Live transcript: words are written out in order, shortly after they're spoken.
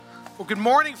Well, good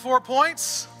morning, 4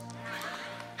 Points.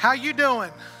 How you doing?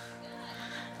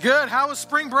 Good. How was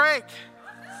spring break?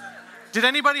 Did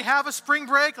anybody have a spring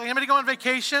break? Like anybody go on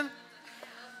vacation?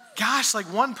 Gosh,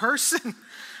 like one person.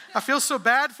 I feel so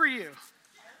bad for you.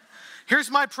 Here's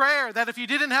my prayer, that if you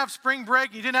didn't have spring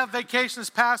break, you didn't have vacation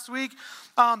this past week,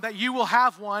 that you will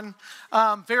have one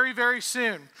very, very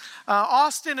soon.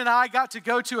 Austin and I got to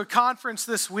go to a conference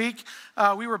this week.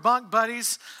 We were bunk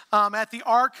buddies at the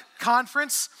ARC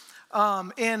conference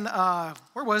in,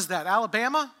 where was that,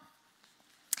 Alabama?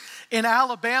 In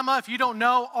Alabama, if you don't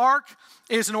know, ARC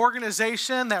is an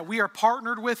organization that we are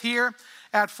partnered with here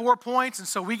at 4 Points, and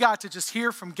so we got to just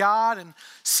hear from God and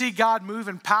see God move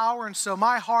in power. And so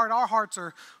our hearts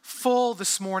are full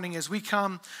this morning as we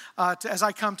come, as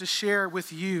I come to share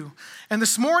with you. And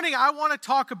this morning, I want to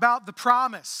talk about the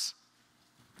promise.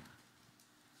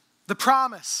 The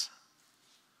promise.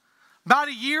 About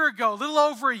a year ago, a little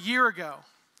over a year ago,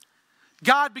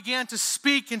 God began to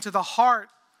speak into the heart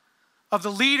of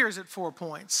the leaders at 4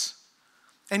 Points.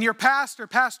 And your pastor,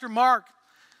 Pastor Mark,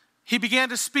 he began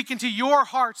to speak into your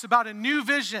hearts about a new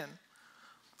vision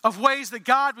of ways that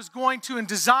God was going to and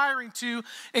desiring to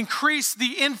increase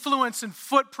the influence and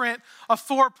footprint of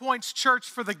 4 Points Church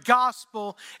for the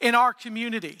gospel in our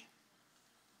community.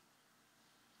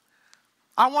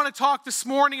 I want to talk this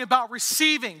morning about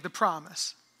receiving the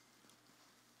promise.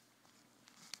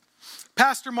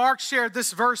 Pastor Mark shared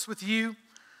this verse with you,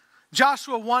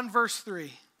 Joshua 1 verse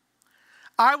 3.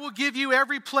 I will give you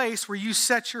every place where you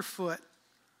set your foot,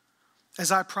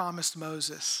 as I promised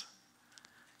Moses.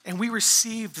 And we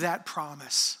received that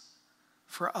promise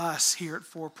for us here at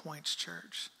 4 Points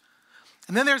Church.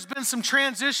 And then there's been some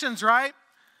transitions, right?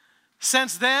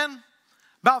 Since then,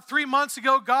 about 3 months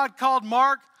ago, God called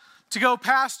Mark to go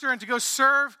pastor and to go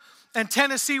serve in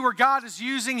Tennessee, where God is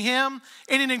using him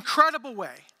in an incredible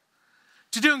way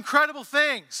to do incredible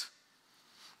things.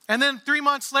 And then 3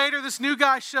 months later, this new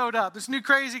guy showed up, this new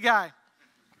crazy guy,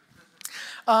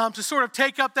 to sort of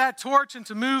take up that torch and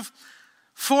to move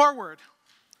forward.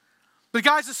 But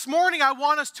guys, this morning I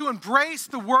want us to embrace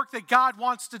the work that God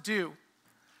wants to do.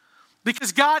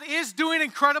 Because God is doing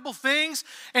incredible things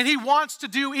and He wants to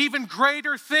do even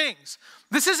greater things.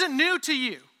 This isn't new to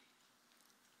you.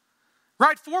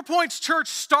 Right? 4 Points Church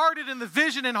started in the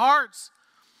vision and hearts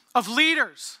of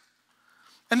leaders.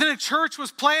 And then a church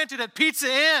was planted at Pizza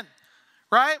Inn,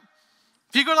 right?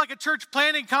 If you go to like a church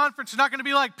planting conference, it's not going to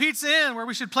be like Pizza Inn where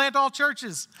we should plant all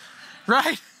churches,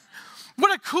 right?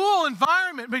 What a cool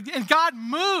environment. And God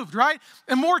moved, right?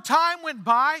 And more time went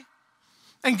by.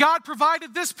 And God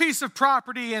provided this piece of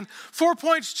property. And 4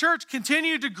 Points Church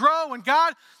continued to grow. And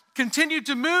God continued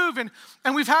to move.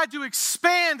 And we've had to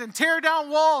expand and tear down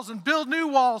walls and build new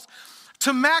walls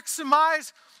to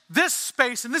maximize this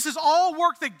space. And this is all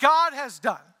work that God has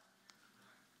done.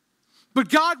 But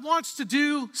God wants to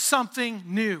do something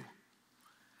new.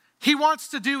 He wants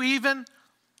to do even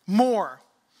more.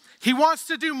 He wants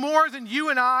to do more than you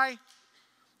and I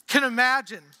can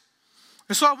imagine.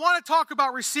 And so I want to talk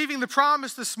about receiving the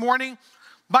promise this morning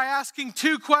by asking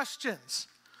 2 questions.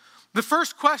 The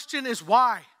first question is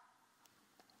why?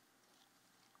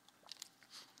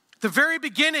 The very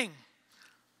beginning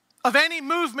of any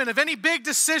movement, of any big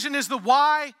decision, is the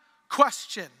why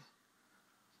question.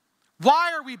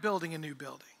 Why are we building a new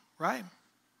building, right?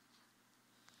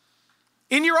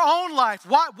 In your own life,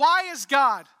 why is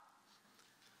God?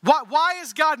 Why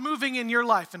is God moving in your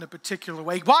life in a particular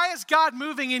way? Why is God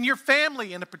moving in your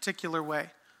family in a particular way?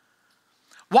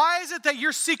 Why is it that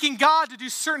you're seeking God to do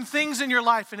certain things in your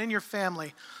life and in your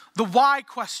family? The why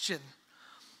question,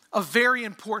 a very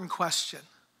important question.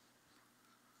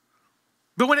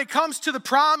 But when it comes to the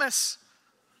promise,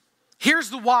 here's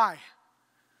the why.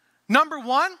 Number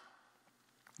 1,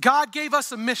 God gave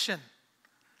us a mission.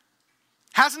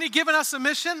 Hasn't He given us a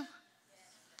mission?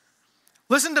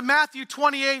 Listen to Matthew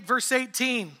 28, verse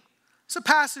 18. It's a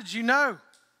passage you know.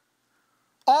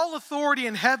 All authority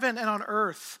in heaven and on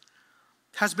earth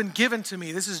has been given to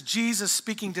me. This is Jesus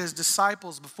speaking to His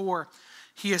disciples before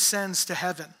He ascends to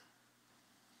heaven.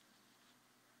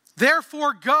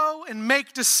 Therefore, go and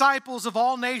make disciples of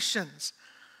all nations,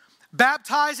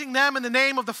 baptizing them in the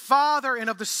name of the Father and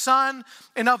of the Son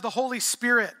and of the Holy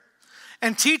Spirit,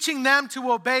 and teaching them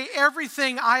to obey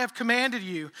everything I have commanded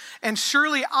you. And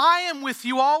surely I am with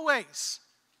you always,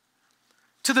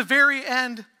 to the very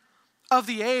end of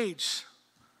the age.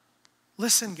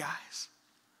 Listen, guys,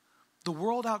 the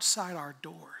world outside our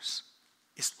doors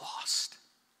is lost.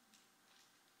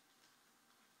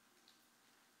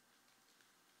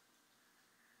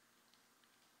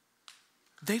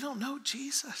 They don't know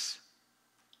Jesus.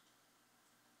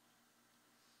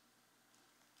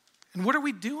 And what are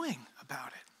we doing about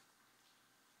it?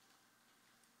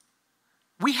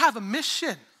 We have a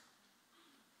mission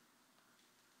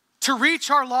to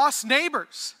reach our lost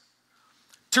neighbors,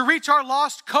 to reach our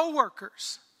lost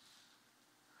coworkers,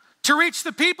 to reach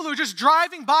the people who are just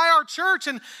driving by our church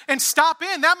and stop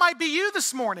in. That might be you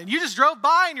this morning. You just drove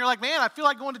by and you're like, man, I feel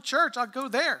like going to church. I'll go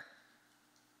there.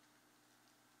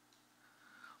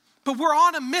 But we're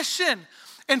on a mission.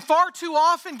 And far too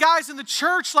often, guys, in the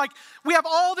church, like we have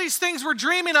all these things we're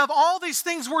dreaming of, all these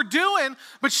things we're doing,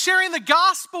 but sharing the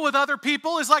gospel with other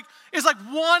people is like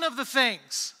one of the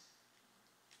things.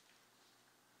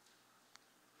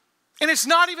 And it's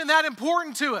not even that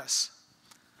important to us.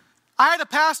 I had a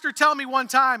pastor tell me one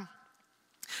time,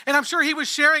 and I'm sure he was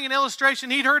sharing an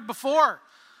illustration he'd heard before.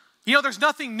 You know, there's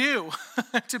nothing new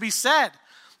to be said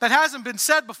that hasn't been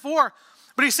said before.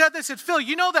 But he said this, he said, Phil,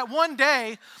 you know that one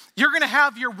day you're going to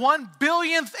have your 1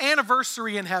 billionth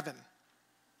anniversary in heaven.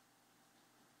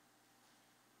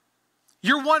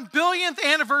 Your 1 billionth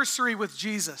anniversary with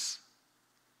Jesus.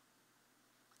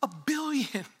 1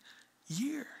 billion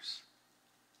years.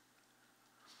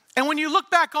 And when you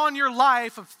look back on your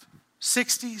life of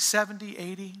 60, 70,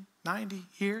 80, 90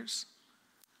 years,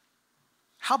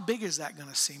 how big is that going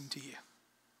to seem to you?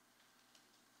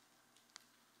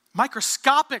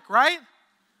 Microscopic, right?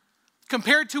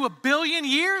 Compared to 1 billion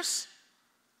years.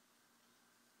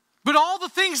 But all the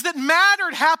things that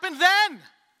mattered happened then.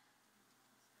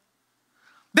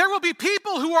 There will be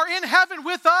people who are in heaven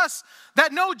with us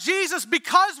that know Jesus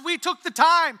because we took the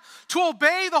time to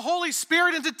obey the Holy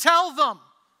Spirit and to tell them.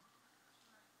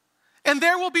 And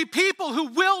there will be people who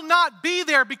will not be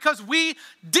there because we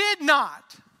did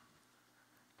not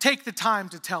take the time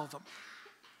to tell them.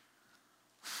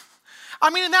 I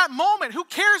mean, in that moment, who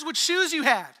cares what shoes you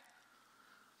had?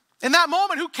 In that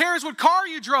moment, who cares what car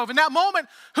you drove? In that moment,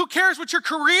 who cares what your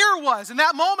career was? In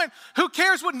that moment, who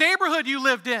cares what neighborhood you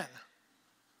lived in?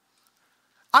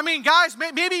 I mean, guys,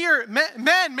 maybe you're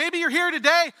men, maybe you're here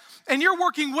today and you're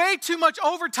working way too much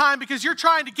overtime because you're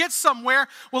trying to get somewhere.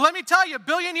 Well, let me tell you, 1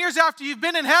 billion years after you've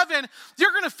been in heaven,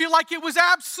 you're going to feel like it was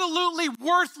absolutely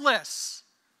worthless.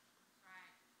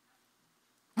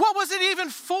 What was it even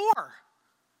for?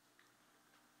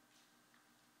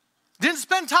 Didn't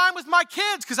spend time with my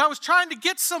kids because I was trying to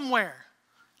get somewhere.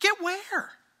 Get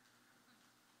where?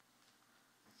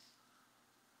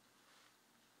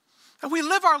 And we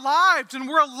live our lives and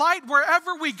we're a light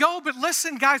wherever we go. But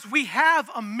listen, guys, we have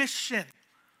a mission.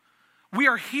 We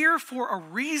are here for a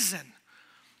reason.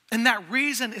 And that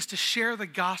reason is to share the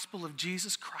gospel of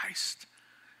Jesus Christ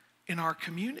in our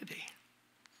community.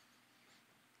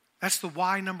 That's the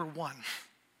why number one.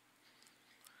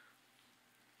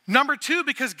 Number two,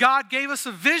 because God gave us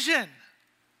a vision.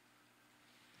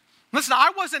 Listen,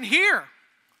 I wasn't here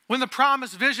when the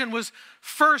promised vision was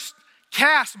first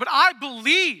cast, but I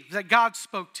believe that God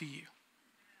spoke to you.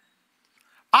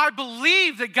 I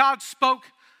believe that God spoke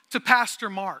to Pastor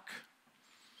Mark.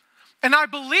 And I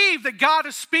believe that God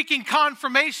is speaking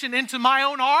confirmation into my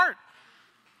own heart.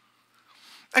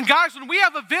 And guys, when we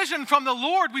have a vision from the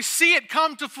Lord, we see it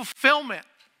come to fulfillment.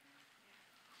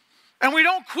 And we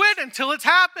don't quit until it's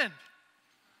happened.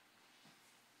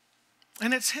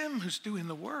 And it's Him who's doing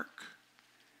the work.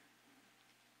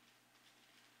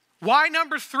 Why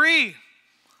number three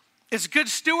is good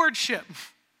stewardship.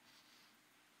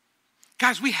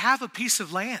 Guys, we have a piece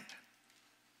of land.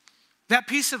 That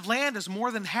piece of land is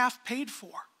more than half paid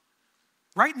for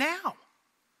right now.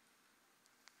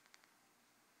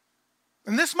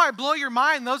 And this might blow your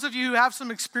mind. Those of you who have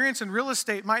some experience in real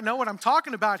estate might know what I'm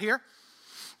talking about here.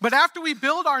 But after we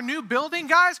build our new building,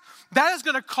 guys, that is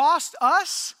going to cost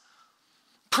us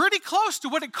pretty close to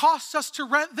what it costs us to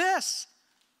rent this.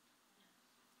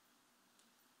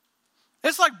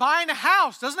 It's like buying a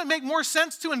house. Doesn't it make more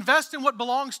sense to invest in what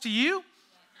belongs to you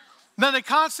than to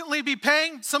constantly be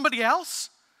paying somebody else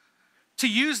to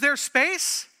use their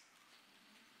space?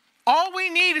 All we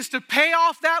need is to pay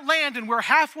off that land, and we're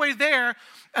halfway there,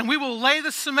 and we will lay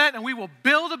the cement and we will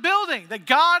build a building that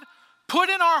God put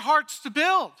in our hearts to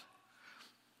build.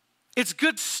 It's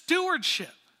good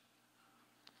stewardship.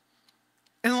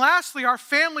 And lastly, our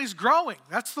family's growing.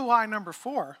 That's the why number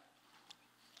four.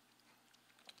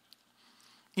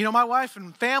 You know, my wife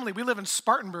and family, we live in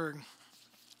Spartanburg.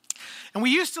 And we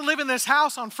used to live in this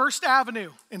house on First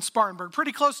Avenue in Spartanburg,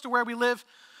 pretty close to where we live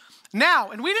now.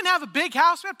 And we didn't have a big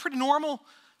house. We had a pretty normal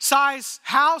size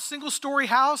house, single-story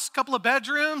house, couple of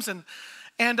bedrooms, and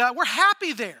we're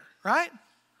happy there, right?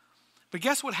 But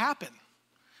guess what happened?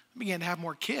 We began to have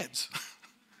more kids.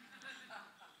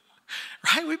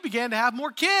 Right? We began to have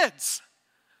more kids.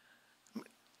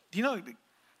 You know, you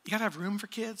got to have room for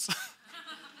kids.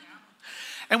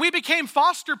 And we became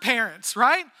foster parents,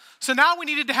 right? So now we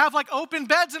needed to have like open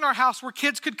beds in our house where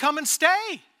kids could come and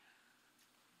stay.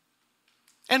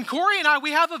 And Corey and I,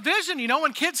 we have a vision,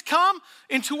 when kids come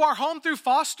into our home through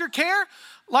foster care,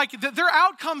 like their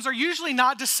outcomes are usually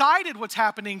not decided what's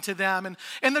happening to them.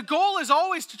 And the goal is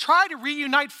always to try to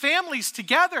reunite families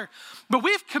together. But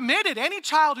we've committed, any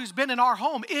child who's been in our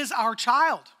home is our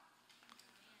child.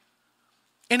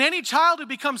 And any child who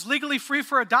becomes legally free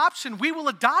for adoption, we will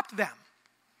adopt them.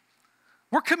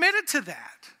 We're committed to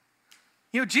that.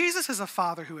 Jesus is a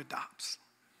father who adopts.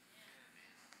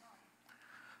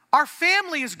 Our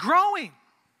family is growing.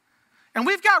 And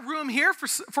we've got room here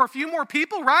for a few more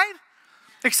people, right?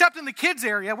 Except in the kids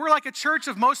area. We're like a church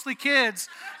of mostly kids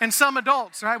and some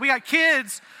adults, right? We got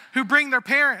kids who bring their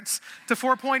parents to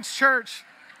 4 Points Church.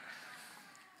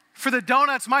 For the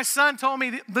donuts, my son told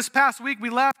me this past week, we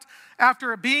left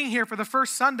after being here for the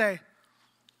first Sunday.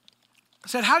 I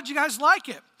said, how did you guys like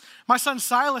it? My son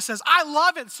Silas says, I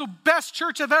love it. It's the best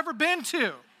church I've ever been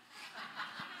to.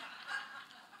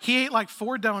 He ate like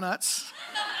 4 donuts,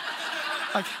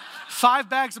 like 5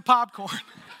 bags of popcorn.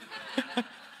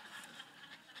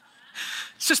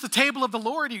 It's just the table of the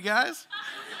Lord, you guys.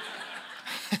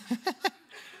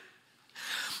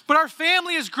 But our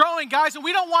family is growing, guys, and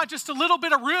we don't want just a little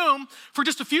bit of room for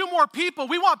just a few more people.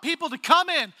 We want people to come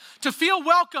in, to feel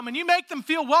welcome, and you make them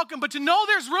feel welcome, but to know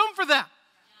there's room for them.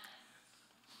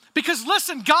 Because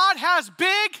listen, God has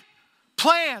big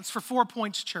plans for 4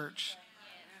 Points Church.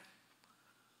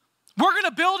 We're going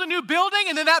to build a new building,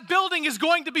 and then that building is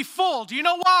going to be full. Do you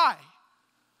know why?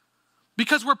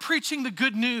 Because we're preaching the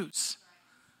good news.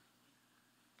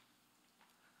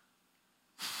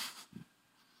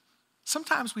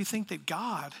 Sometimes we think that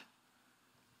God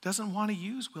doesn't want to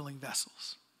use willing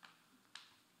vessels.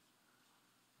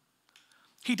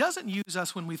 He doesn't use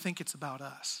us when we think it's about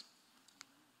us.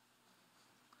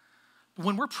 But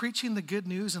when we're preaching the good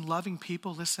news and loving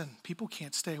people, listen, people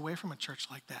can't stay away from a church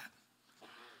like that.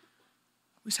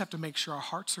 We just have to make sure our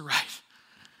hearts are right.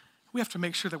 We have to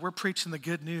make sure that we're preaching the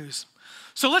good news.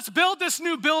 So let's build this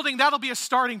new building. That'll be a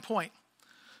starting point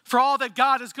for all that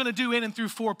God is going to do in and through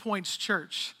 4 Points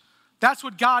Church. That's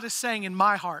what God is saying in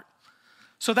my heart.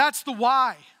 So that's the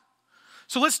why.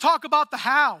 So let's talk about the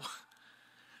how.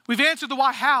 We've answered the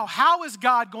why. How? How is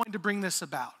God going to bring this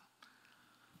about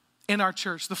in our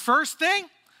church? The first thing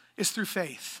is through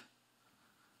faith.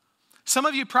 Some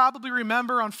of you probably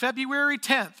remember on February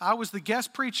 10th, I was the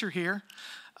guest preacher here,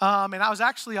 and I was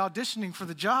actually auditioning for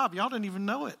the job. Y'all didn't even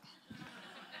know it.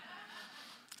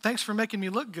 Thanks for making me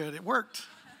look good. It worked.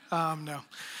 No.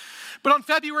 But on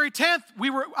February 10th,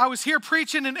 I was here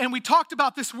preaching, and we talked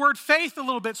about this word faith a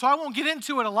little bit, so I won't get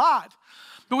into it a lot.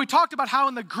 But we talked about how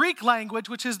in the Greek language,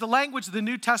 which is the language the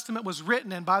New Testament was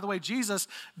written in, by the way, Jesus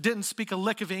didn't speak a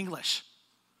lick of English.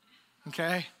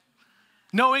 Okay?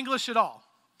 No English at all.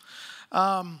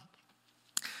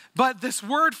 But this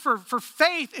word for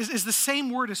faith is the same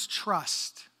word as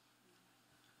trust.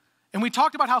 And we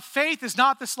talked about how faith is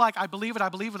not this like, I believe it, I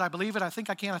think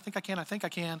I can,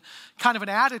 kind of an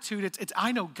attitude. It's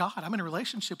I know God. I'm in a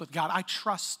relationship with God. I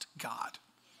trust God.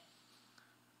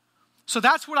 So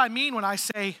that's what I mean when I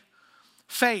say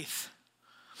faith.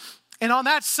 And on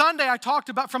that Sunday, I talked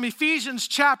about from Ephesians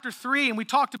chapter 3, and we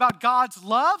talked about God's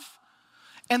love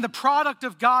and the product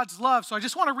of God's love. So I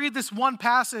just want to read this one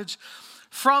passage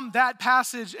from that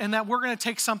passage, and that we're going to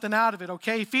take something out of it,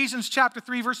 okay? Ephesians chapter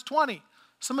 3, verse 20.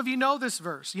 Some of you know this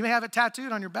verse. You may have it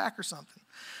tattooed on your back or something.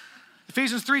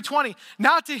 Ephesians 3:20.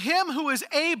 Now to him who is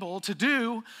able to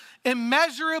do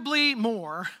immeasurably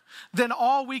more than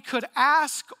all we could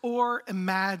ask or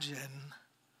imagine,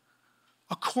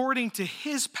 according to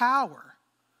his power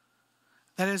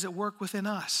that is at work within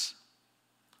us.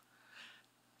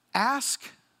 Ask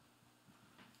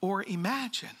or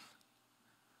imagine.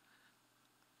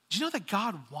 Do you know that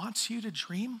God wants you to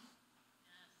dream?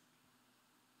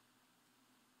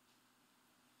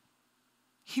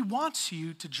 He wants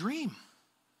you to dream.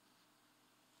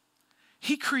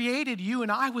 He created you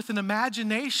and I with an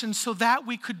imagination so that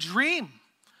we could dream.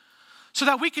 So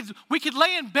that we could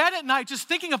lay in bed at night just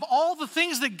thinking of all the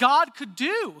things that God could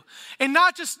do. And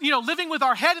not just, living with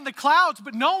our head in the clouds,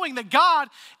 but knowing that God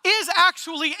is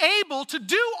actually able to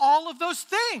do all of those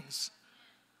things.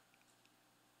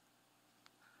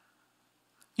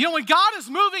 When God is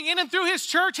moving in and through his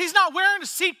church, he's not wearing a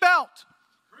seatbelt.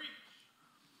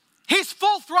 He's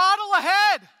full throttle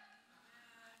ahead,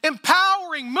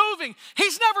 empowering, moving.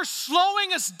 He's never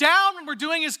slowing us down when we're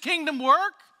doing his kingdom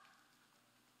work.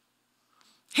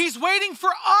 He's waiting for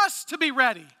us to be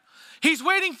ready. He's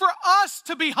waiting for us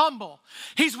to be humble.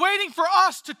 He's waiting for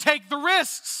us to take the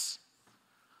risks.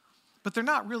 but they're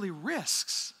not really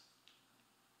risks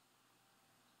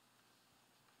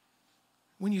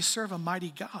when you serve a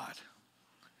mighty God.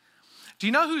 Do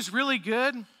you know who's really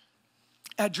good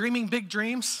at dreaming big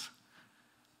dreams?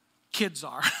 Kids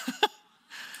are.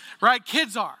 Right?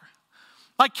 Kids are.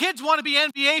 Like kids want to be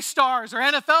NBA stars or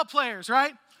NFL players,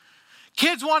 right?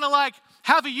 Kids want to like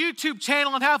have a YouTube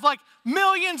channel and have like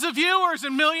millions of viewers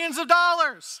and millions of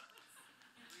dollars.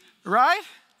 Right?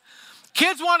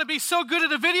 Kids want to be so good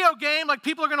at a video game, like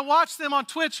people are going to watch them on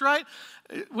Twitch, right?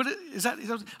 What is that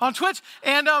on Twitch?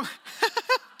 And they're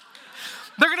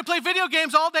going to play video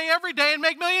games all day, every day, and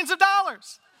make millions of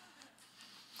dollars.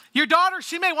 Your daughter,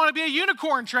 she may want to be a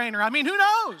unicorn trainer. I mean, who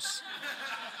knows?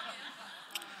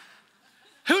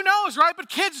 Who knows, right? But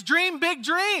kids dream big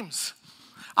dreams.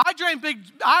 I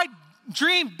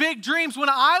dreamed big dreams when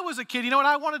I was a kid. You know what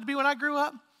I wanted to be when I grew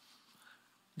up?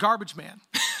 Garbage man.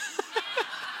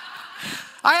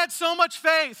 I had so much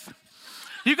faith.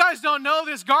 You guys don't know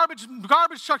this. Garbage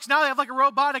trucks now, they have like a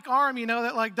robotic arm, you know,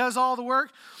 that like does all the work.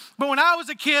 But when I was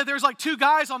a kid, there's like two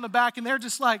guys on the back and they're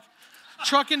just like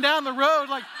trucking down the road,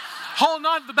 like holding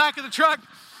on to the back of the truck.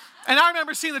 And I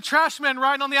remember seeing the trash man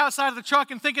riding on the outside of the truck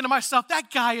and thinking to myself,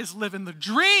 that guy is living the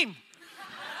dream.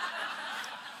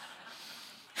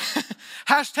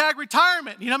 Hashtag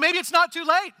retirement. You know, maybe it's not too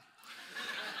late.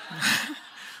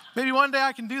 Maybe one day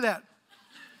I can do that.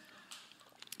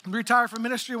 Retire from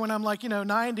ministry when I'm like,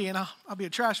 90 and I'll be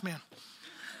a trash man.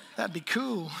 That'd be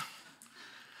cool.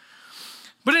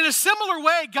 But in a similar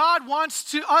way, God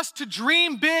wants us to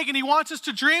dream big, and he wants us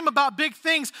to dream about big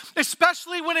things,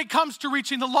 especially when it comes to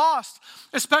reaching the lost,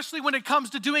 especially when it comes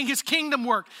to doing his kingdom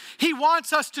work. He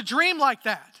wants us to dream like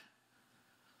that.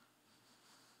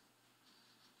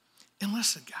 And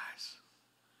listen, guys,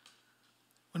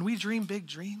 when we dream big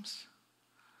dreams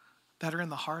that are in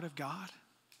the heart of God,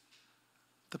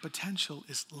 the potential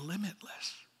is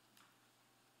limitless.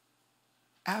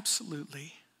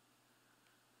 Absolutely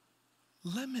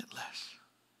limitless.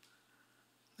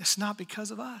 It's not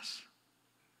because of us.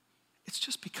 It's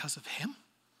just because of him.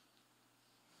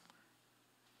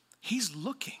 He's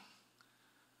looking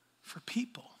for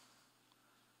people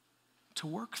to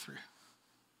work through.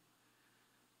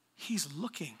 He's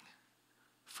looking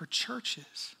for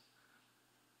churches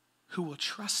who will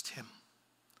trust him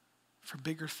for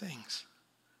bigger things.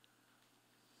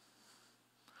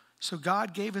 So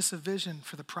God gave us a vision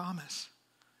for the promise.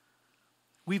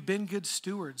 We've been good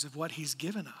stewards of what he's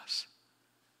given us.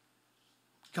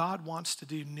 God wants to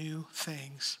do new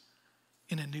things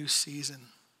in a new season.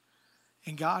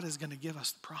 And God is going to give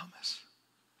us the promise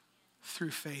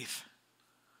through faith,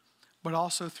 but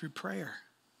also through prayer.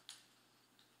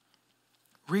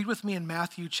 Read with me in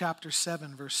Matthew chapter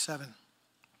 7, verse 7.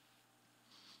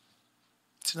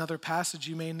 It's another passage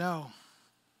you may know.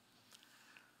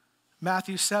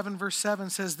 Matthew 7, verse 7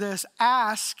 says this,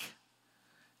 ask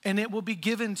and it will be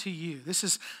given to you.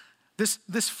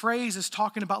 This phrase is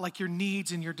talking about like your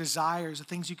needs and your desires, the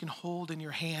things you can hold in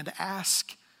your hand.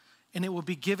 Ask and it will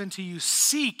be given to you.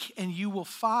 Seek and you will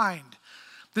find.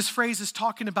 This phrase is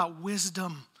talking about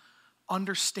wisdom,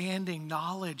 understanding,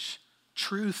 knowledge,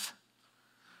 truth.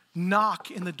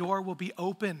 Knock and the door will be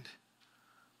opened.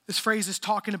 This phrase is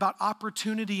talking about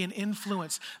opportunity and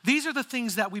influence. These are the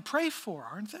things that we pray for,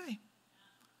 aren't they?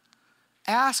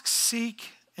 Ask,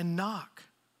 seek, and knock.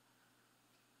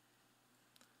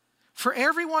 For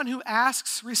everyone who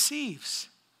asks receives,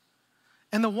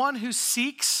 and the one who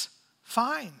seeks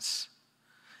finds.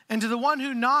 And to the one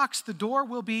who knocks, the door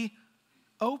will be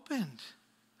opened.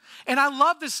 And I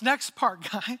love this next part,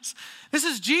 guys. This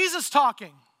is Jesus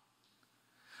talking.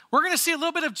 We're going to see a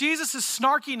little bit of Jesus'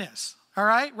 snarkiness, all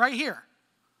right, right here.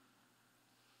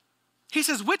 He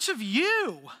says, which of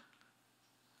you,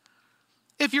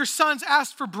 if your sons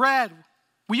asked for bread,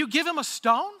 will you give him a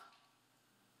stone?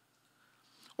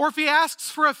 Or if he asks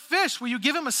for a fish, will you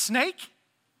give him a snake?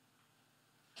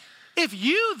 If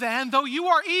you then, though you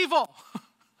are evil,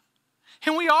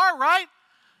 and we are, right?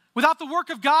 Without the work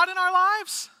of God in our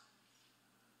lives.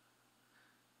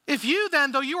 If you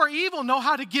then, though you are evil, know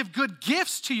how to give good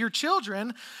gifts to your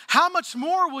children, how much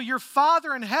more will your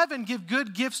Father in heaven give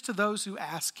good gifts to those who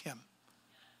ask him?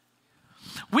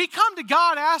 We come to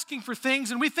God asking for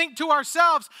things and we think to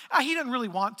ourselves, he doesn't really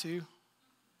want to.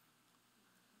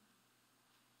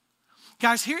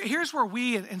 Guys, here's where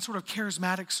we in sort of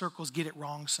charismatic circles get it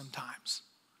wrong sometimes.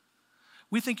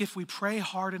 We think if we pray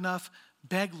hard enough,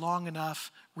 beg long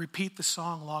enough, repeat the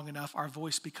song long enough, our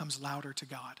voice becomes louder to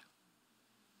God.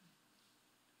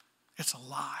 It's a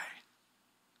lie.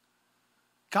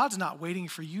 God's not waiting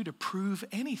for you to prove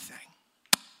anything.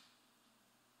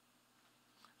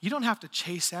 You don't have to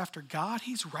chase after God.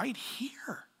 He's right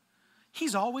here.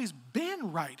 He's always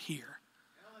been right here.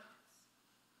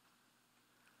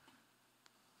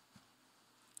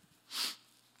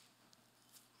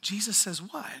 Jesus says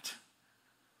what?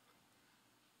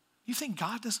 You think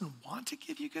God doesn't want to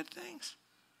give you good things?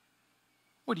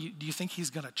 What, do you think he's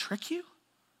going to trick you?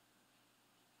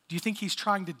 Do you think he's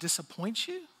trying to disappoint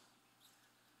you?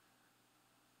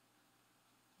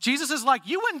 Jesus is like,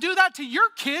 you wouldn't do that to your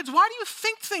kids. Why do you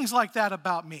think things like that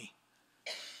about me?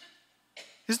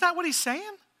 Isn't that what he's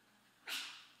saying?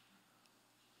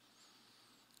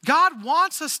 God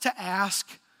wants us to ask.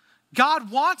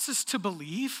 God wants us to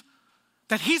believe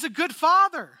that he's a good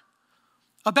father,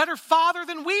 a better father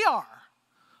than we are,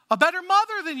 a better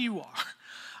mother than you are,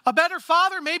 a better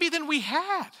father maybe than we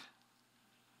had.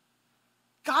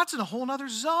 God's in a whole nother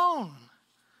zone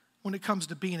when it comes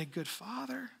to being a good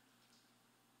father.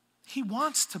 He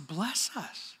wants to bless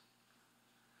us.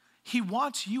 He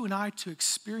wants you and I to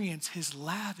experience his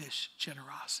lavish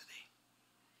generosity.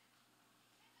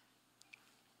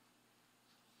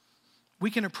 We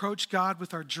can approach God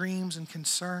with our dreams and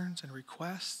concerns and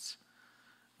requests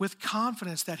with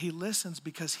confidence that he listens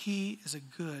because he is a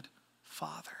good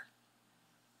father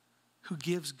who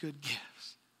gives good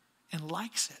gifts and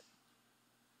likes it.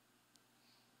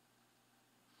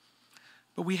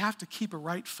 But we have to keep a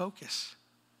right focus.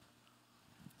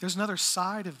 There's another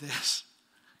side of this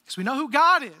because we know who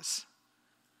God is,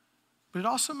 but it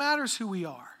also matters who we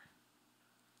are.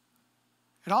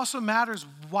 It also matters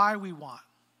why we want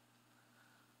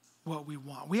what we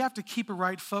want. We have to keep a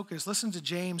right focus. Listen to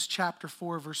James chapter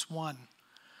 4, verse 1.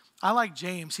 I like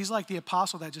James. He's like the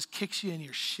apostle that just kicks you in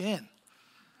your shin.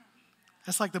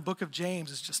 That's like the book of James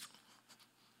is just,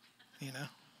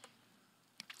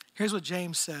 Here's what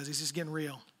James says. He's just getting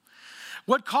real.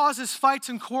 What causes fights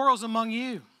and quarrels among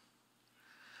you?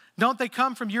 Don't they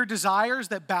come from your desires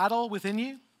that battle within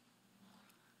you?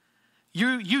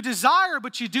 You desire,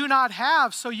 but you do not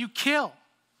have, so you kill.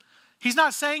 He's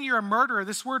not saying you're a murderer.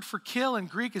 This word for kill in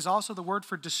Greek is also the word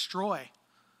for destroy.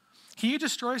 Can you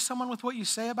destroy someone with what you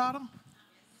say about them?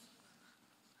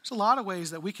 There's a lot of ways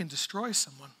that we can destroy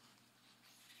someone.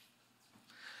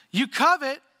 You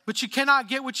covet, but you cannot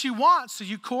get what you want, so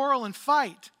you quarrel and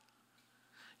fight.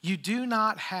 You do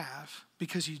not have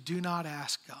because you do not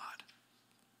ask God.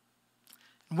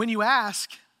 And when you ask,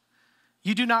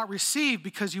 you do not receive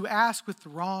because you ask with the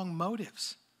wrong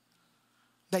motives,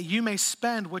 that you may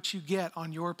spend what you get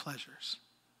on your pleasures.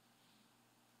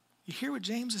 You hear what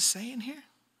James is saying here?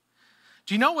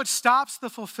 Do you know what stops the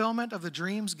fulfillment of the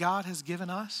dreams God has given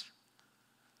us?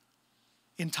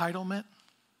 Entitlement,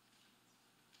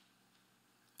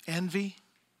 envy,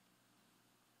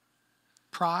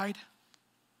 pride,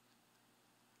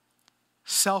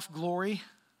 self-glory.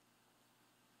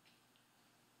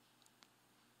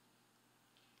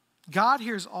 God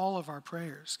hears all of our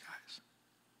prayers, guys.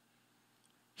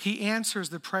 He answers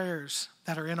the prayers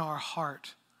that are in our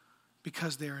heart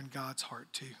because they're in God's heart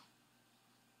too.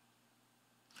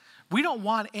 We don't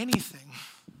want anything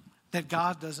that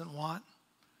God doesn't want.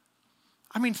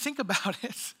 I mean, think about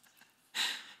it.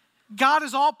 God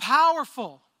is all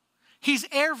powerful. He's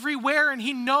everywhere and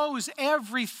he knows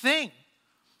everything.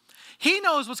 He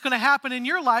knows what's going to happen in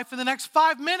your life in the next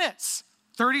 5 minutes,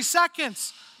 30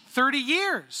 seconds, 30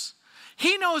 years.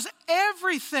 He knows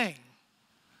everything.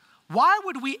 Why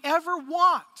would we ever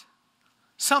want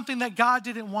something that God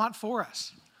didn't want for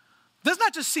us? Doesn't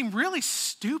that just seem really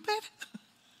stupid?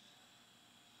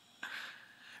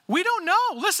 We don't know.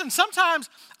 Listen, sometimes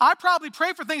I probably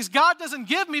pray for things God doesn't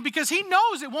give me because he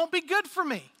knows it won't be good for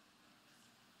me.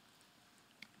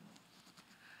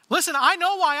 Listen, I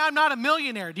know why I'm not a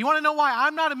millionaire. Do you want to know why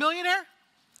I'm not a millionaire?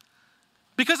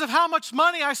 Because of how much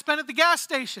money I spent at the gas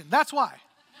station. That's why.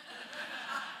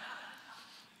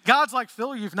 God's like,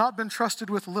 Phil, you've not been trusted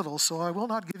with little, so I will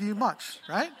not give you much,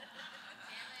 right?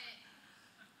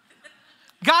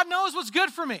 God knows what's good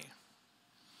for me.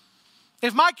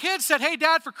 If my kids said, hey,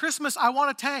 Dad, for Christmas, I want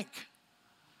a tank.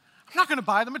 I'm not going to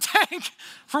buy them a tank.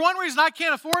 For one reason, I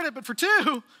can't afford it, but for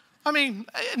two,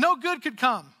 no good could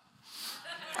come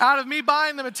out of me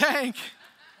buying them a tank.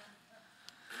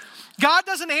 God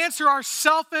doesn't answer our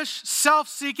selfish,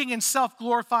 self-seeking, and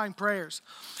self-glorifying prayers,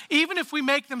 even if we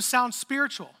make them sound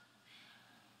spiritual.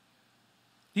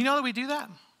 Do you know that we do that?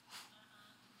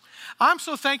 I'm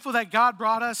so thankful that God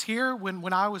brought us here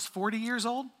when I was 40 years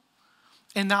old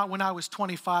and not when I was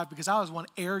 25, because I was one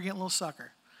arrogant little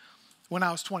sucker when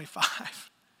I was 25.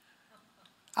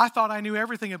 I thought I knew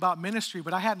everything about ministry,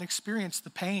 but I hadn't experienced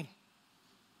the pain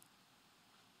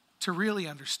to really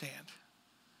understand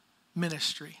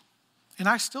ministry. And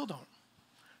I still don't.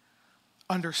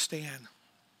 understand.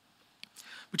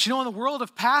 But in the world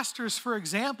of pastors, for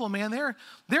example, man, there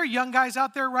are young guys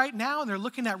out there right now, and they're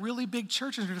looking at really big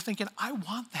churches, and they're thinking, I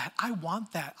want that, I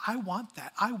want that, I want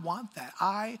that, I want that,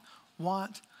 I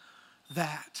want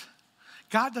that.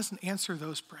 God doesn't answer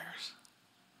those prayers.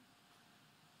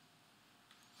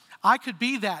 I could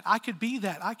be that, I could be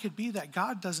that, I could be that.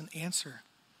 God doesn't answer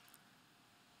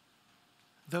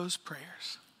those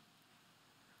prayers.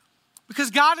 Because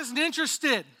God isn't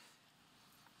interested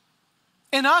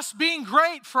in us being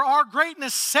great for our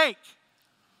greatness' sake.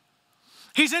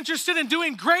 He's interested in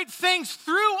doing great things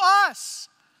through us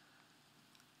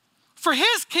for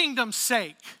his kingdom's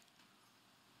sake.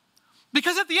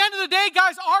 Because at the end of the day,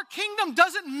 guys, our kingdom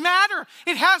doesn't matter.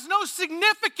 It has no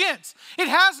significance. It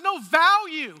has no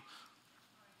value.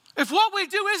 If what we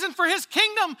do isn't for his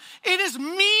kingdom, it is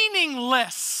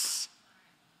meaningless.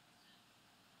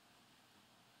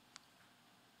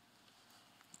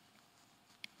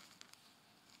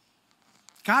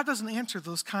 God doesn't answer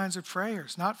those kinds of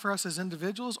prayers, not for us as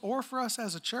individuals or for us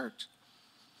as a church.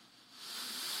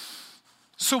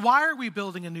 So why are we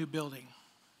building a new building?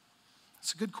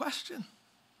 That's a good question.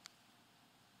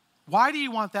 Why do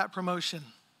you want that promotion?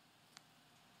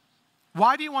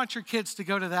 Why do you want your kids to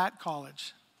go to that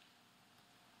college?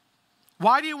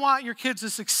 Why do you want your kids to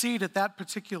succeed at that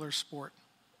particular sport?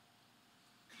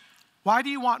 Why do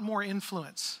you want more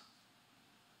influence?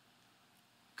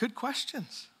 Good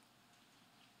questions.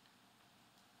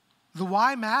 The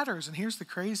why matters, and here's the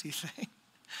crazy thing.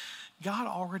 God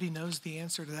already knows the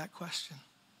answer to that question.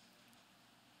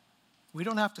 We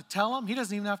don't have to tell him. He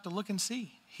doesn't even have to look and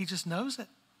see. He just knows it.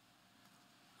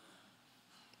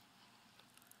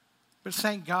 But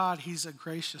thank God he's a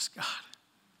gracious God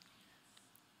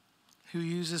who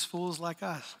uses fools like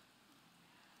us.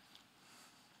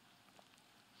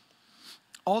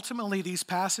 Ultimately, these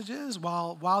passages,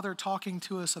 while they're talking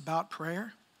to us about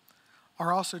prayer,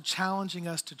 are also challenging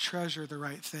us to treasure the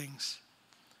right things,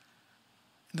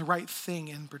 and the right thing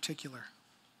in particular.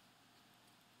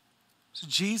 So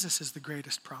Jesus is the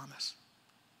greatest promise.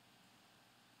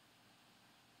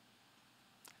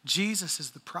 Jesus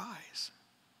is the prize.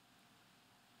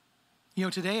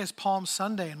 Today is Palm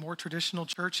Sunday in more traditional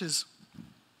churches.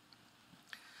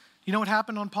 You know what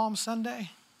happened on Palm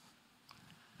Sunday?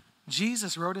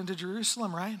 Jesus rode into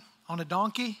Jerusalem, right? On a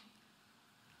donkey.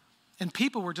 And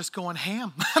people were just going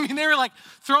ham. They were like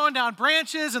throwing down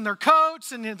branches and their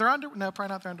coats and their underwear. No,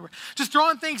 probably not their underwear. Just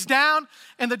throwing things down.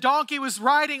 And the donkey was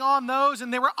riding on those.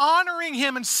 And they were honoring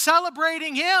him and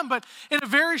celebrating him. But in a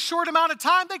very short amount of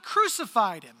time, they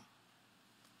crucified him.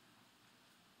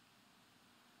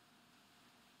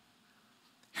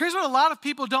 Here's what a lot of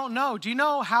people don't know. Do you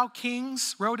know how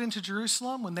kings rode into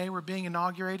Jerusalem when they were being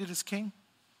inaugurated as king?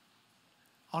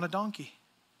 On a donkey.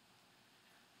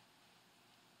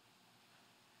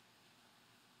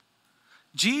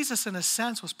 Jesus, in a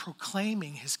sense, was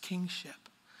proclaiming his kingship,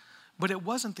 but it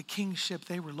wasn't the kingship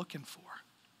they were looking for.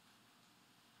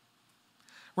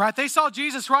 Right? They saw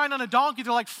Jesus riding on a donkey.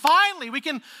 They're like, finally, we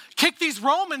can kick these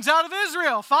Romans out of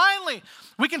Israel. Finally,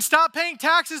 we can stop paying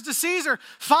taxes to Caesar.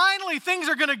 Finally, things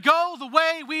are going to go the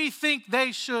way we think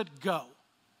they should go.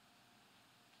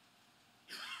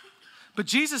 But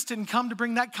Jesus didn't come to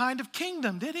bring that kind of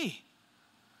kingdom, did he?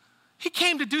 He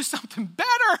came to do something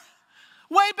better,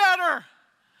 way better.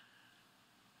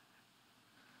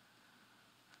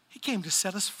 He came to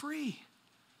set us free.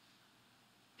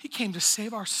 He came to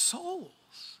save our souls.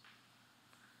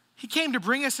 He came to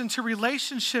bring us into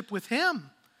relationship with him.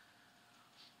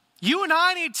 You and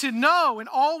I need to know and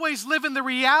always live in the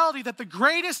reality that the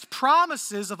greatest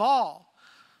promises of all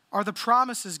are the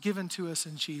promises given to us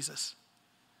in Jesus.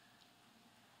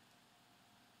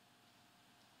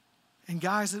 And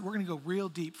guys, we're going to go real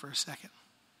deep for a second.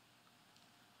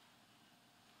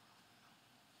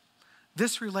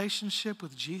 This relationship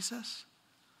with Jesus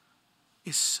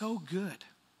is so good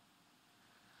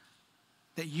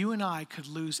that you and I could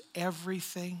lose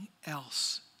everything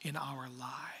else in our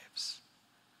lives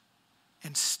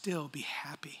and still be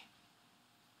happy.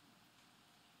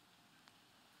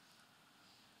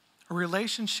 A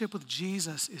relationship with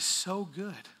Jesus is so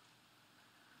good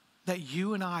that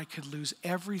you and I could lose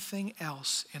everything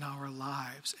else in our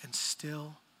lives and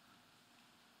still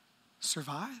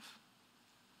survive?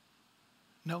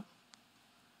 No.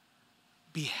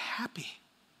 Be happy.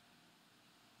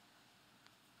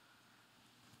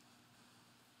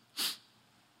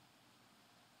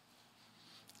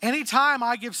 Anytime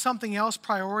I give something else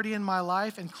priority in my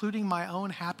life, including my own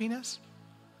happiness,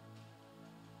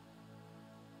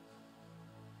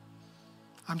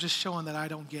 I'm just showing that I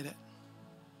don't get it.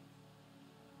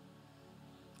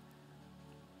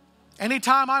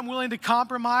 Anytime I'm willing to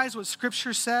compromise what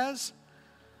Scripture says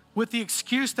with the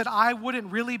excuse that I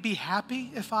wouldn't really be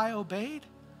happy if I obeyed,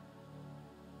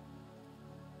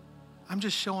 I'm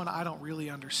just showing I don't really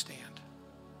understand.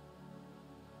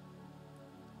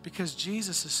 Because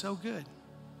Jesus is so good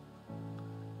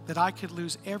that I could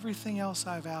lose everything else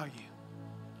I value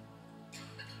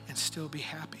and still be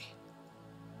happy.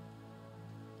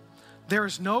 There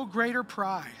is no greater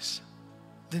prize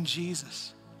than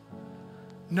Jesus.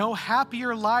 No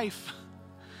happier life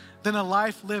than a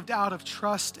life lived out of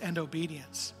trust and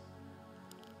obedience.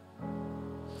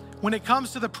 When it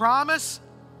comes to the promise,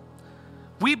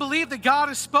 we believe that God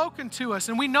has spoken to us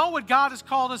and we know what God has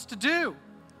called us to do.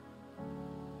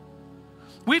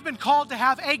 We've been called to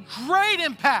have a great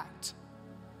impact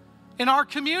in our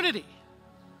community.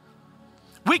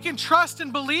 We can trust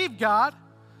and believe God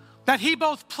that He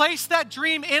both placed that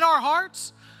dream in our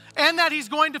hearts and that He's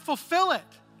going to fulfill it.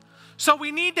 So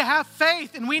we need to have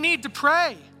faith and we need to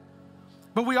pray,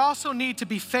 but we also need to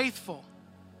be faithful.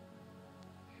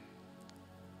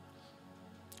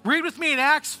 Read with me in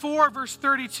Acts 4, verse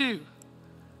 32.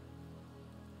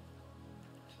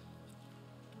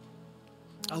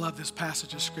 I love this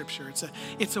passage of Scripture.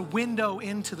 It's a window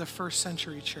into the first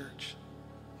century church.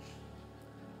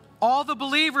 All the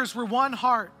believers were one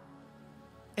heart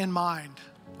and mind.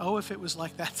 Oh, if it was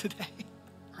like that today,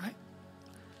 right?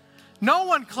 No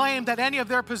one claimed that any of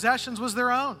their possessions was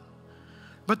their own,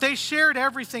 but they shared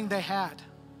everything they had.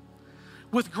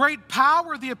 With great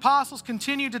power, the apostles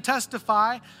continued to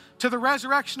testify to the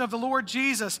resurrection of the Lord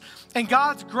Jesus, and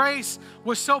God's grace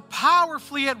was so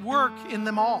powerfully at work in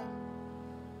them all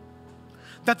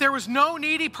that there was no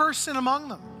needy person among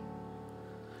them.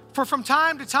 For from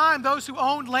time to time, those who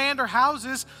owned land or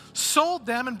houses sold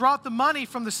them and brought the money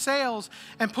from the sales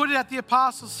and put it at the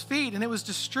apostles' feet, and it was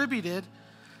distributed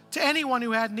to anyone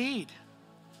who had need.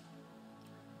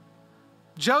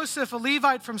 Joseph, a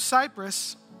Levite from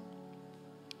Cyprus,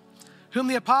 whom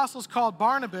the apostles called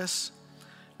Barnabas,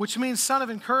 which means son of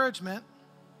encouragement,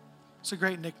 it's a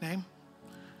great nickname,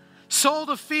 sold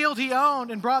a field he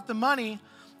owned and brought the money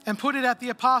and put it at the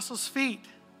apostles' feet.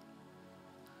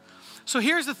 So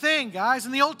here's the thing, guys.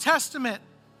 In the Old Testament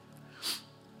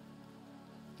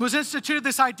was instituted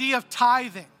this idea of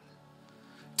tithing.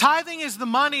 Tithing is the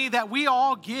money that we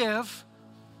all give,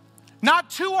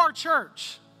 not to our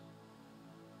church,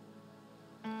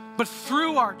 but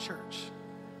through our church.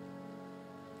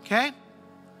 Okay?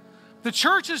 The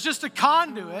church is just a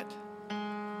conduit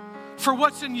for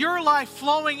what's in your life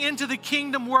flowing into the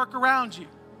kingdom work around you.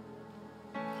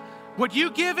 What you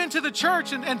give into the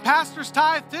church, and pastors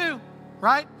tithe too,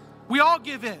 right? We all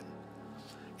give in.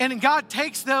 And God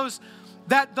takes those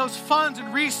funds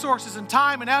and resources and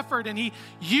time and effort and He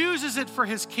uses it for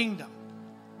His kingdom.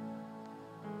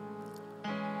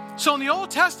 So in the Old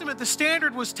Testament, the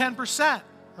standard was 10%,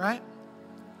 right?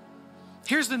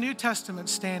 Here's the New Testament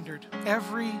standard: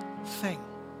 everything.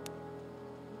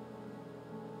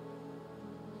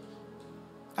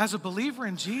 As a believer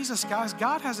in Jesus, guys,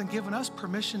 God hasn't given us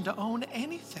permission to own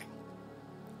anything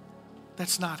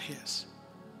that's not His.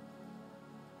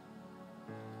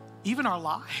 Even our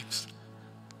lives.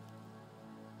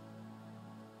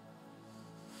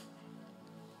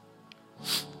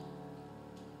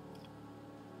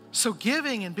 So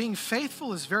giving and being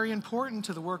faithful is very important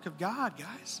to the work of God,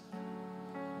 guys.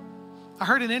 I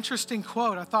heard an interesting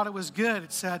quote. I thought it was good.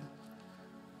 It said,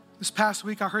 this past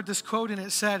week I heard this quote and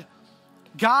it said,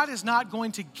 God is not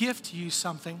going to gift you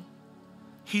something.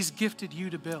 He's gifted you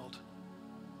to build.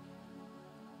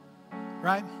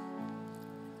 Right?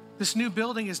 This new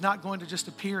building is not going to just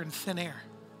appear in thin air,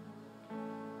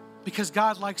 because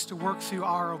God likes to work through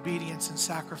our obedience and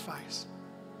sacrifice.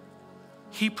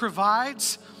 He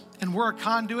provides, and we're a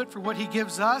conduit for what He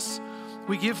gives us.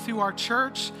 We give through our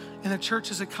church, and the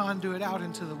church is a conduit out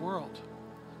into the world.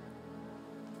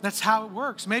 That's how it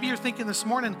works. Maybe you're thinking this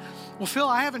morning, well, Phil,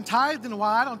 I haven't tithed in a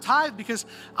while. I don't tithe because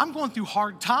I'm going through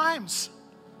hard times.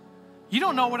 You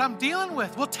don't know what I'm dealing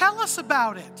with. Well, tell us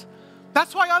about it.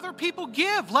 That's why other people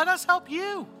give. Let us help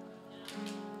you.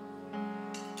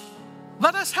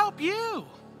 Let us help you.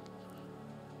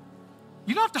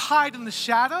 You don't have to hide in the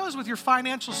shadows with your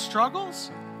financial struggles.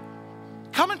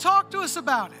 Come and talk to us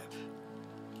about it.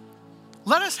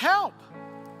 Let us help.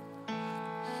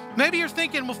 Maybe you're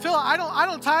thinking, well, Phil, I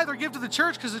don't tithe or give to the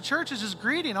church because the church is just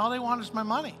greedy and all they want is my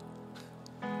money.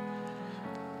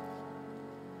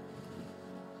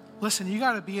 Listen, you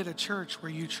got to be at a church where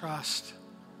you trust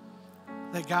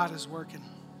that God is working.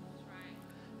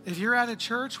 If you're at a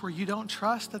church where you don't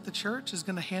trust that the church is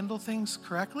going to handle things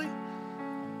correctly,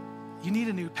 you need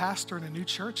a new pastor and a new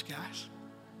church, guys.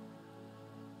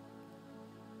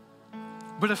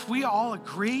 But if we all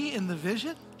agree in the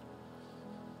vision,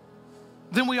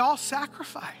 then we all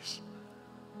sacrifice.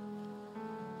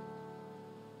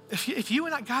 If you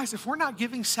and I, guys, if we're not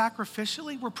giving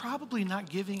sacrificially, we're probably not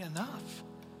giving enough.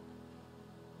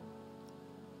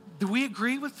 Do we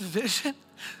agree with the vision?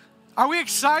 Are we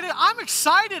excited? I'm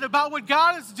excited about what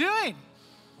God is doing.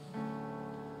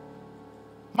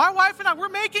 My wife and I, we're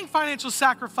making financial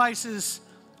sacrifices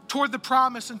toward the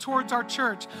promise and towards our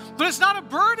church. But it's not a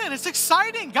burden, it's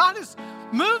exciting. God is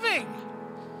moving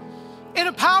in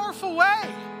a powerful way.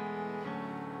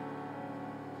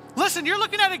 Listen, you're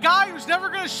looking at a guy who's never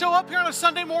going to show up here on a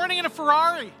Sunday morning in a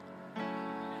Ferrari.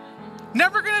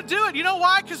 Never going to do it. You know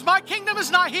why? Because my kingdom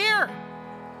is not here.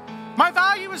 My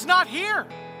value is not here.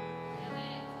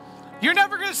 You're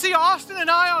never going to see Austin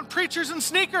and I on Preachers and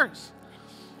Sneakers.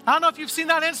 I don't know if you've seen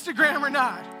that Instagram or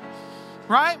not,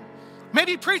 right?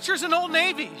 Maybe Preachers in Old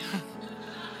Navy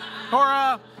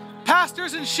or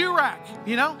Pastors in Shoe Rack,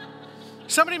 you know?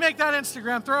 Somebody make that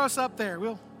Instagram, throw us up there.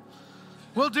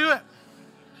 We'll do it.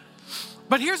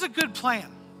 But here's a good plan,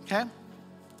 okay?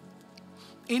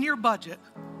 In your budget,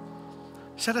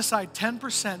 set aside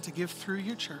 10% to give through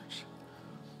your church,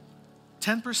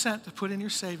 10% to put in your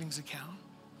savings account,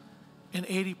 and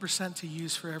 80% to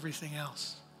use for everything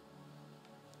else.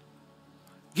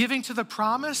 Giving to the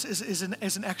promise is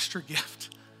an extra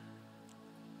gift.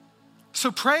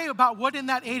 So pray about what in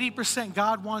that 80%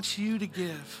 God wants you to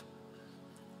give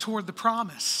toward the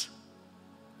promise.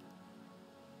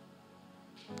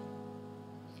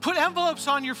 Put envelopes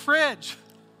on your fridge.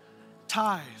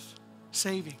 Tithe,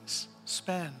 savings,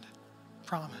 spend,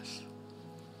 promise.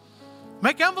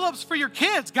 Make envelopes for your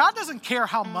kids. God doesn't care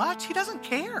how much. He doesn't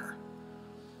care.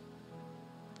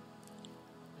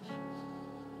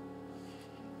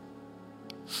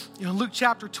 You know, Luke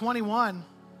chapter 21,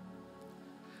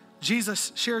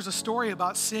 Jesus shares a story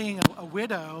about seeing a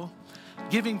widow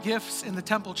giving gifts in the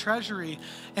temple treasury,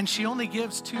 and she only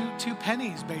gives two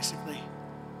pennies, basically.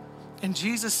 And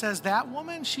Jesus says, that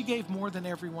woman, she gave more than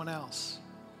everyone else.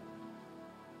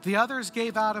 The others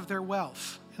gave out of their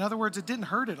wealth. In other words, it didn't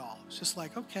hurt at all. It's just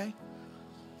like, okay,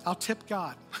 I'll tip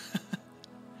God.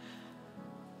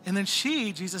 And then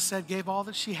she, Jesus said, gave all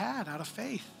that she had out of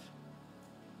faith.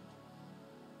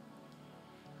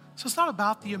 So it's not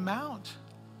about the amount.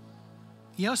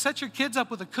 You know, set your kids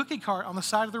up with a cookie cart on the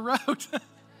side of the road.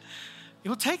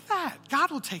 You'll take that.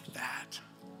 God will take that.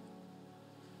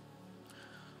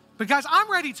 But guys,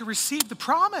 I'm ready to receive the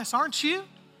promise, aren't you?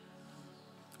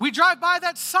 We drive by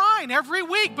that sign every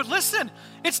week, but listen,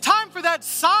 it's time for that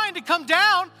sign to come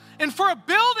down and for a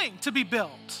building to be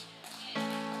built.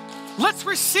 Let's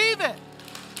receive it.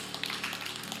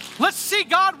 Let's see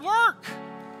God work.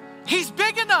 He's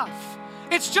big enough.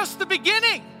 It's just the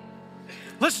beginning.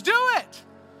 Let's do it.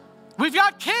 We've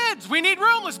got kids. We need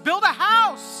room. Let's build a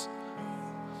house.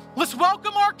 Let's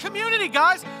welcome our community,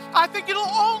 guys. I think it'll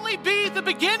only be the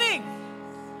beginning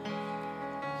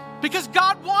because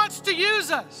God wants to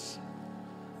use us.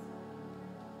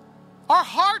 Our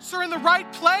hearts are in the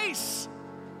right place.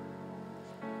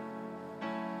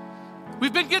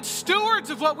 We've been good stewards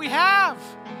of what we have,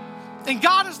 and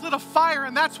God has lit a fire,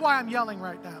 and that's why I'm yelling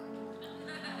right now.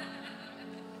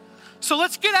 So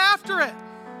let's get after it.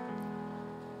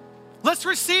 Let's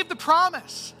receive the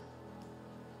promise.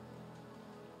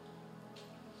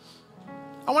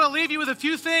 I want to leave you with a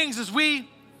few things as we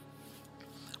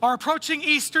are approaching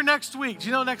Easter next week. Do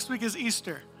you know next week is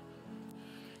Easter?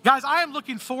 Guys, I am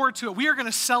looking forward to it. We are going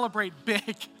to celebrate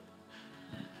big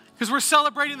because we're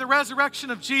celebrating the resurrection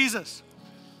of Jesus.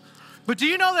 But do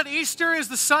you know that Easter is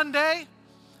the Sunday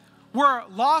where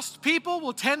lost people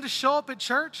will tend to show up at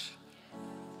church?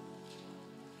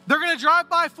 They're going to drive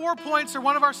by 4 Points or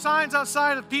one of our signs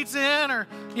outside of Pizza Inn or,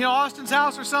 Austin's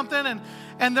house or something,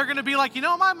 and they're going to be like,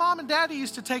 my mom and daddy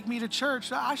used to take me to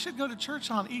church. I should go to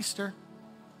church on Easter.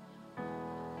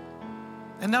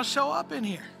 And they'll show up in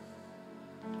here.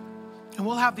 And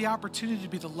we'll have the opportunity to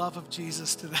be the love of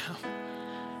Jesus to them.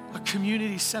 A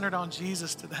community centered on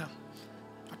Jesus to them.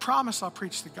 I promise I'll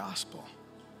preach the gospel.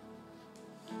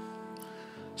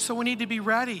 So we need to be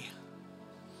ready.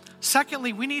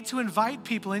 Secondly, we need to invite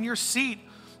people. In your seat,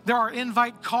 there are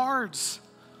invite cards.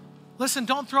 Listen,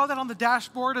 don't throw that on the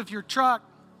dashboard of your truck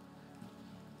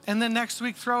and then next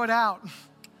week throw it out.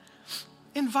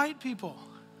 Invite people.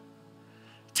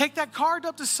 Take that card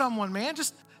up to someone, man.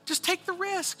 Just take the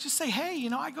risk. Just say, hey,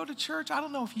 I go to church. I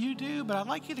don't know if you do, but I'd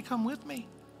like you to come with me.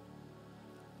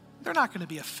 They're not going to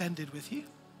be offended with you. They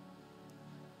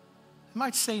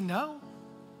might say no.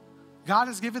 God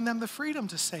has given them the freedom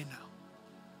to say no.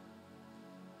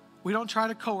 We don't try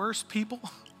to coerce people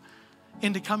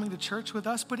into coming to church with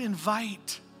us, but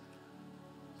invite,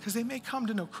 because they may come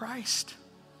to know Christ.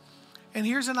 And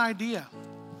here's an idea.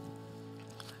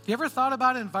 You ever thought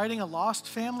about inviting a lost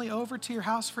family over to your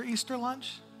house for Easter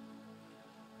lunch?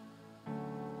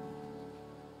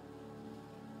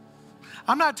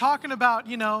 I'm not talking about,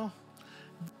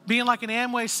 being like an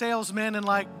Amway salesman and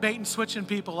like bait and switching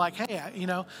people like, hey,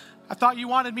 I thought you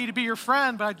wanted me to be your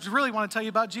friend, but I really want to tell you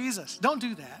about Jesus. Don't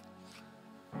do that.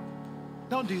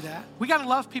 Don't do that. We got to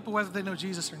love people whether they know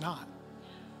Jesus or not.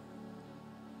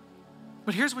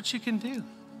 But here's what you can do.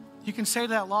 You can say to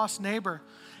that lost neighbor,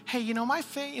 hey,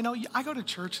 I go to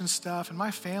church and stuff, and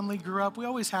my family grew up. We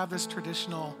always have this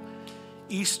traditional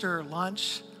Easter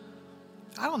lunch.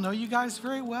 I don't know you guys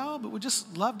very well, but we'd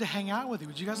just love to hang out with you.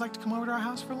 Would you guys like to come over to our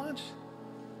house for lunch?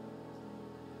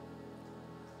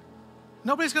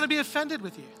 Nobody's going to be offended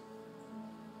with you.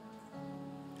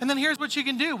 And then here's what you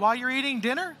can do. While you're eating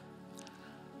dinner,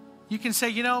 you can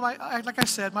say, like I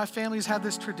said, my family's had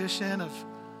this tradition of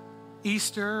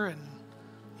Easter, and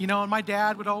my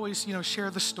dad would always, share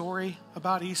the story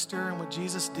about Easter and what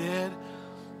Jesus did.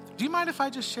 Do you mind if I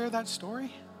just share that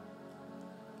story?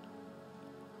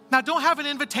 Now, don't have an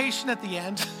invitation at the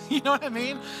end. You know what I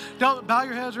mean? Don't bow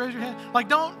your heads, raise your hand. Like,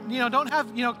 don't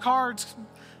have, cards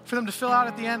for them to fill out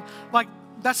at the end. Like,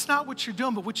 that's not what you're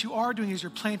doing, but what you are doing is you're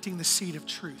planting the seed of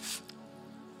truth.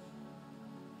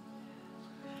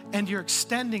 And you're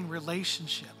extending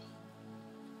relationship.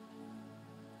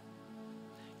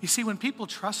 You see, when people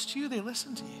trust you, they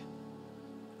listen to you.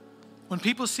 When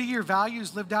people see your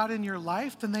values lived out in your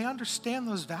life, then they understand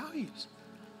those values.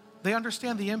 They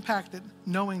understand the impact that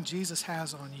knowing Jesus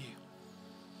has on you.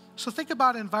 So think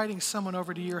about inviting someone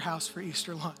over to your house for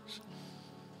Easter lunch.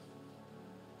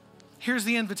 Here's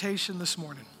the invitation this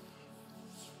morning.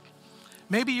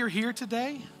 Maybe you're here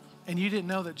today and you didn't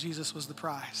know that Jesus was the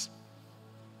prize.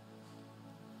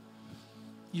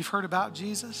 You've heard about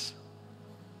Jesus.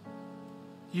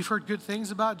 You've heard good things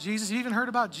about Jesus. You even heard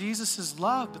about Jesus'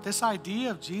 love, but this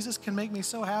idea of Jesus can make me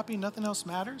so happy, nothing else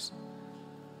matters.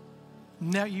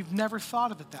 No, you've never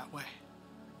thought of it that way.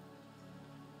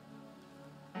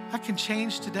 That can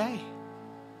change today.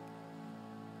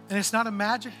 And it's not a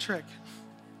magic trick.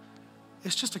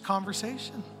 It's just a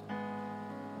conversation.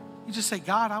 You just say,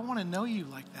 God, I want to know you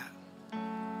like that.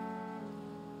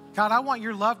 God, I want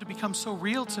your love to become so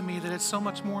real to me that it's so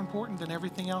much more important than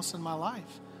everything else in my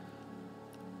life.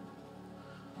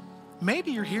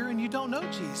 Maybe you're here and you don't know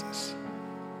Jesus.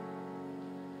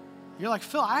 You're like,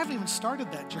 Phil, I haven't even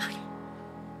started that journey.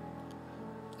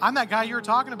 I'm that guy you were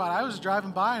talking about. I was driving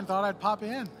by and thought I'd pop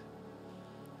in.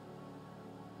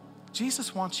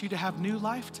 Jesus wants you to have new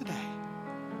life today.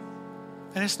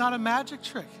 And it's not a magic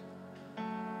trick.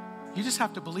 You just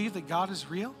have to believe that God is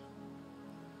real,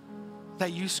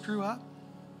 that you screw up,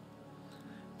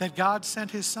 that God sent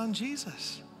his son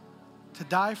Jesus to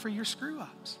die for your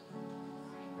screw-ups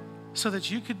so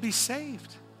that you could be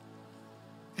saved.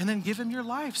 And then give him your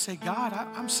life. Say, God,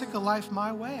 I'm sick of life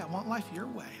my way. I want life your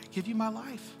way. I give you my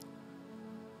life.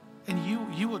 And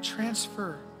you will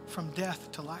transfer from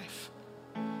death to life.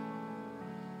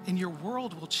 And your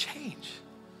world will change.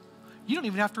 You don't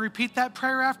even have to repeat that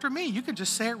prayer after me. You can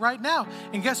just say it right now.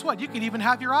 And guess what? You can even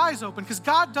have your eyes open because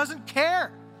God doesn't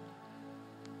care.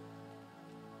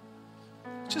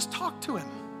 Just talk to him.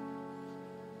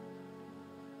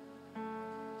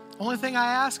 Only thing I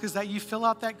ask is that you fill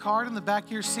out that card in the back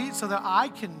of your seat so that I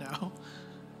can know,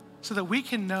 so that we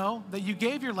can know that you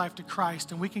gave your life to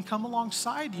Christ and we can come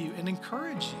alongside you and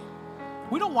encourage you.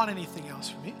 We don't want anything else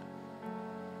from you.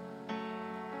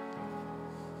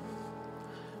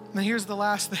 And then here's the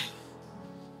last thing.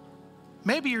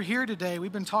 Maybe you're here today.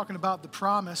 We've been talking about the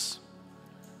promise,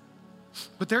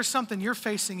 but there's something you're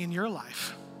facing in your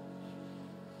life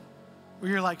where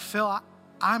you're like, Phil,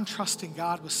 I'm trusting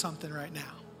God with something right now.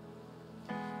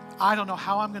 I don't know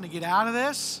how I'm going to get out of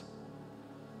this.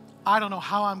 I don't know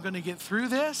how I'm going to get through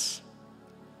this.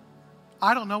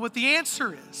 I don't know what the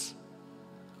answer is.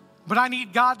 But I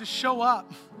need God to show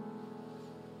up.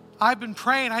 I've been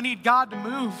praying. I need God to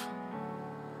move.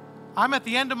 I'm at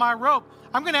the end of my rope.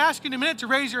 I'm going to ask you in a minute to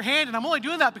raise your hand, and I'm only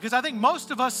doing that because I think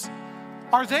most of us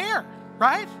are there,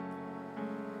 right?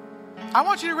 I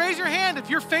want you to raise your hand if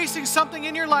you're facing something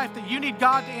in your life that you need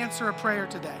God to answer a prayer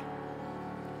today.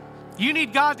 You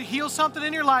need God to heal something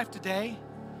in your life today.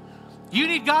 You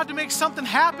need God to make something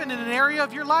happen in an area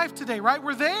of your life today, right?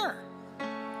 We're there.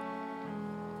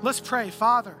 Let's pray.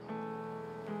 Father,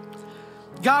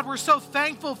 God, we're so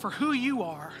thankful for who you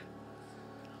are.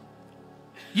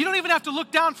 You don't even have to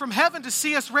look down from heaven to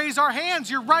see us raise our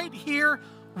hands. You're right here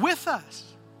with us.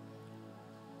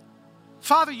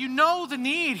 Father, you know the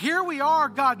need. Here we are,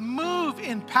 God, move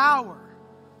in power.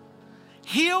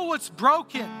 Heal what's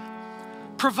broken.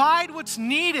 Provide what's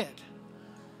needed.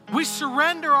 We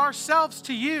surrender ourselves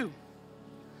to you.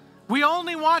 We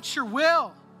only want your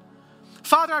will.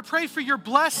 Father, I pray for your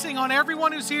blessing on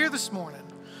everyone who's here this morning.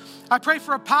 I pray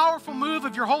for a powerful move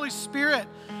of your Holy Spirit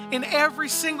in every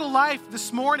single life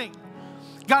this morning.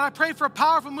 God, I pray for a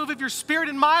powerful move of your Spirit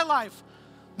in my life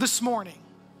this morning.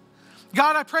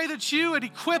 God, I pray that you would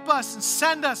equip us and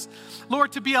send us,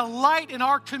 Lord, to be a light in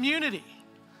our community.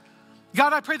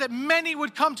 God, I pray that many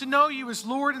would come to know you as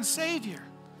Lord and Savior.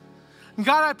 And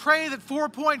God, I pray that 4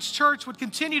 Points Church would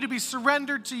continue to be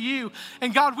surrendered to you.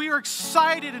 And God, we are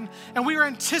excited and we are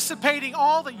anticipating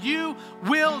all that you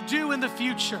will do in the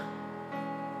future.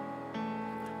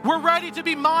 We're ready to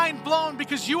be mind blown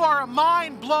because you are a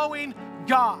mind blowing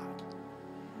God.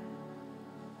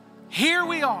 Here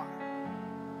we are.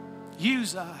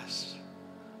 Use us.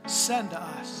 Send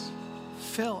us.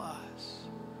 Fill us.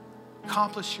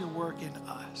 Accomplish your work in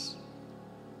us.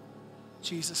 In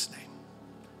Jesus' name.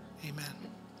 Amen.